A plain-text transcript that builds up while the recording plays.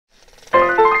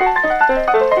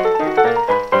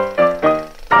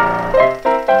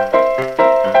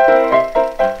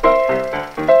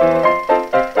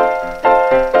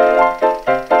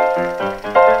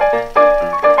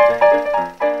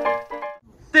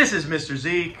This is Mr.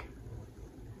 Zeke.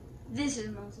 This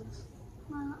is Moses.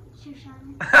 Well,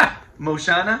 Shoshana.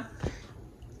 Shoshana.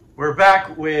 We're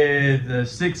back with the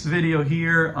 6th video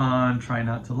here on Try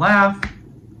Not to Laugh.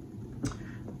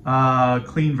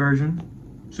 Clean version,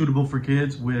 suitable for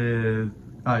kids. With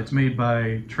it's made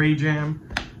by TreyJam.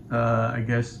 I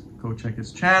guess go check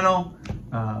his channel.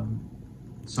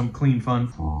 Some clean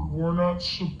fun. We're not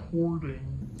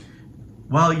supporting.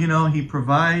 Well, you know, he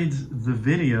provides the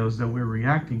videos that we're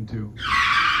reacting to.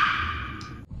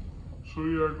 So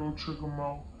yeah, go check them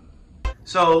out.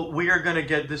 So we are gonna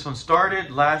get this one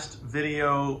started. Last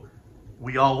video,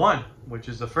 we all won, which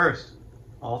is the first.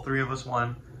 All 3 of us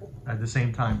won at the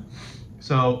same time.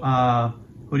 So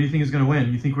who do you think is gonna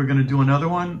win? You think we're gonna do another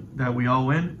one that we all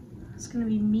win? It's gonna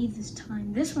be me this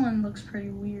time. This one looks pretty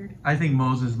weird. I think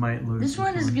Moses might lose. This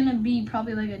one is gonna be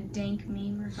probably like a dank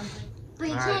meme or something. But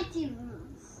you All can't right. do this.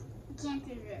 You can't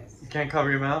do this. You can't cover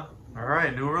your mouth? All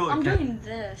right, new rule. I'm doing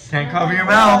this. Can't cover your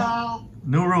mouth.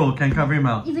 New rule, can't cover your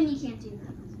mouth. Even you can't do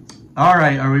that. All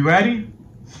right, are we ready?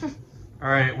 All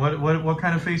right, what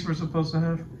kind of face we're supposed to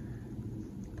have?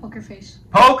 Poker face.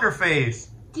 Poker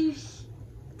face. Douche.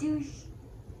 Douche.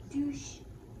 Douche.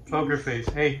 Poker face.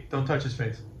 Hey, don't touch his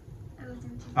face. Oh, don't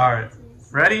you All right, please.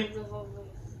 ready?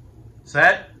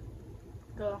 Set?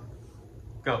 Go.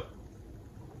 Go.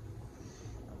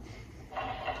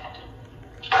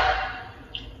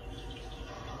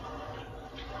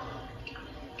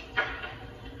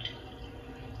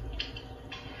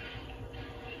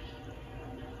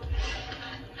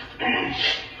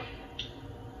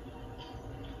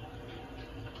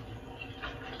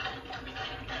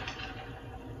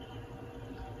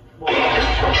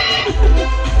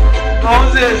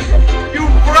 Moses, you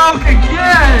broke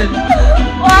again!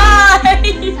 Why?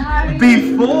 Sorry.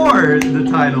 Before the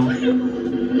title. Again.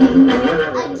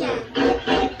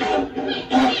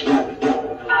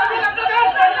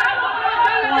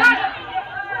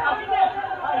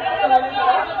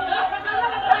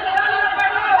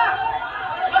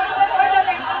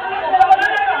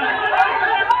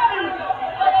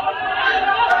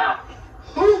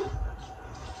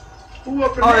 Who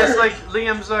up in Oh, there? that's like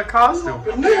Liam's Who costume. up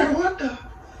in there? What the?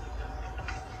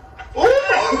 Oh!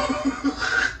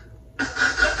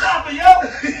 Stop it, yo!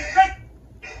 Hey!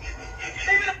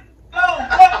 Leave it alone!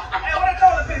 What? Hey, what I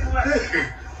call the people at?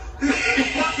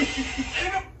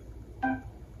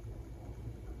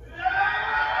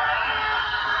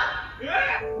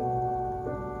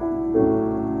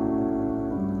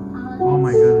 Oh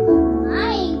my goodness.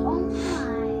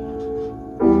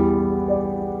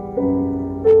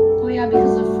 Oh yeah,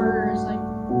 because the fur is like.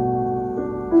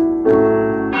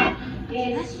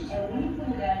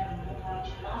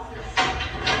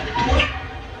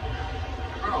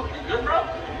 Bro, you good, bro?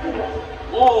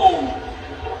 Whoa!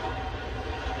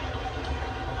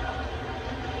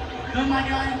 You good, my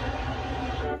guy?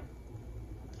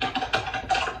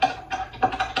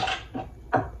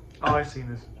 Oh, I've seen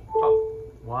this. Oh,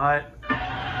 what?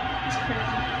 It's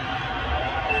crazy.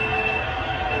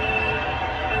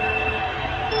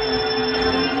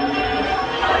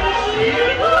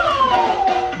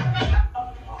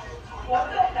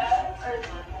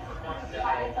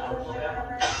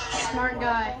 Smart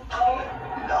guy.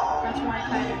 That's my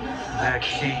kind of. The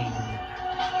king.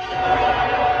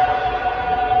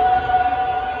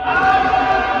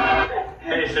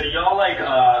 Hey, so do y'all like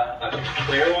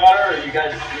clear water, or you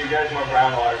guys more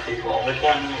brown water people? Which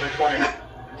one are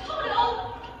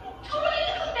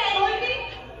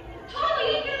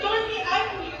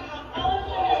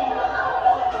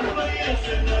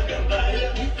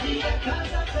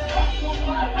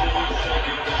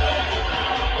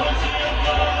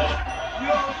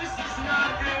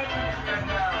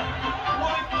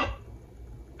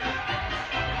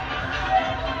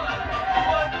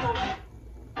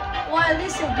Well, at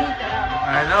least they beat that out.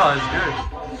 I know, it's good.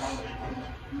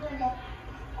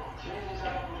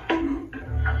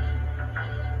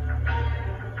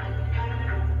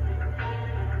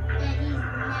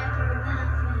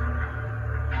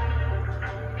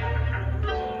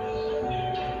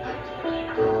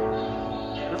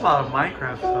 There's a lot of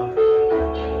Minecraft stuff.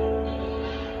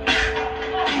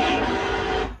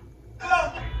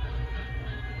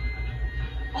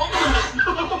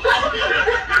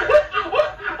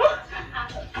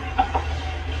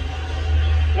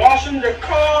 washing the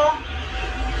car?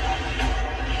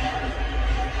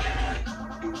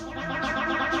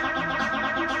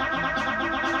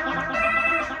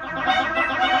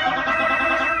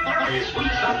 A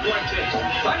sweet Southbourne taste.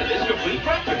 Try this complete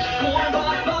breakfast. Corn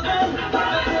dog muffin.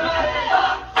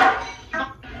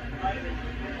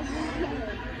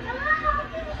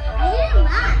 I didn't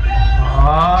laugh.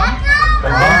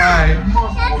 Bye-bye.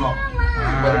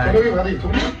 pegadito.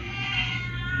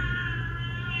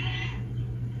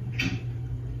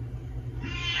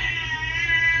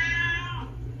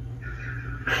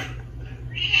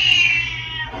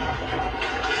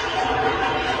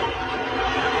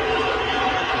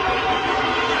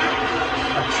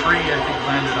 Tree, I think,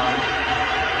 landed on it.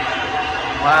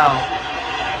 Wow.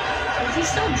 Is he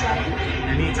still driving?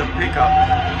 It needs a pickup.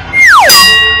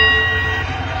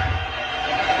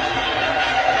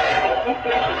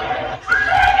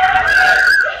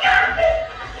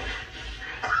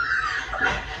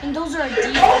 And those are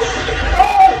Adidas.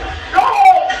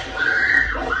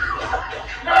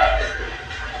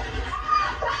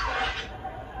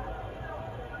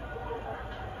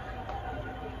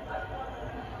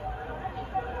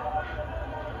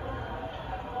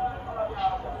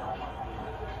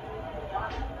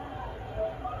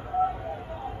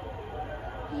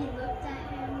 He looked at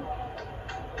him.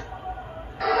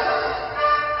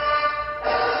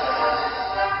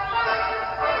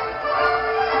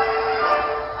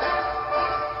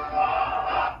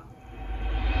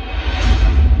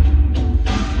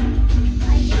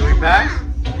 We passed?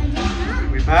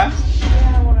 We passed?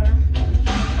 Yeah, whatever.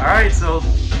 Alright, so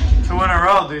 2 in a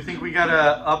row. Do you think we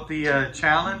gotta up the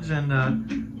challenge and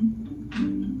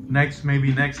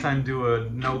maybe next time do a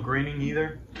no grinning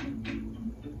either?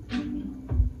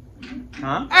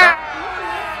 Huh?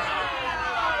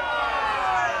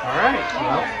 Alright,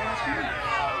 well.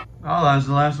 Oh, that's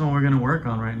the last one we're gonna work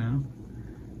on right now.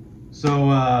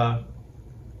 So,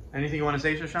 anything you want to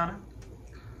say, Shoshana?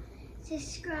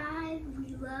 Subscribe,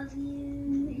 we love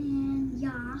you, and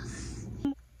yas.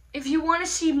 If you want to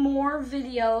see more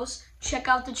videos, check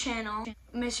out the channel,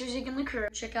 Mr. Zeke and the Crew.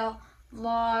 Check out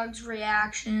vlogs,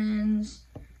 reactions,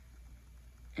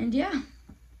 and yeah.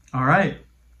 Alright.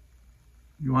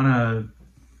 You wanna...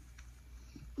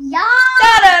 Yas!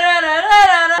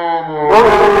 Da-da-da-da-da-da.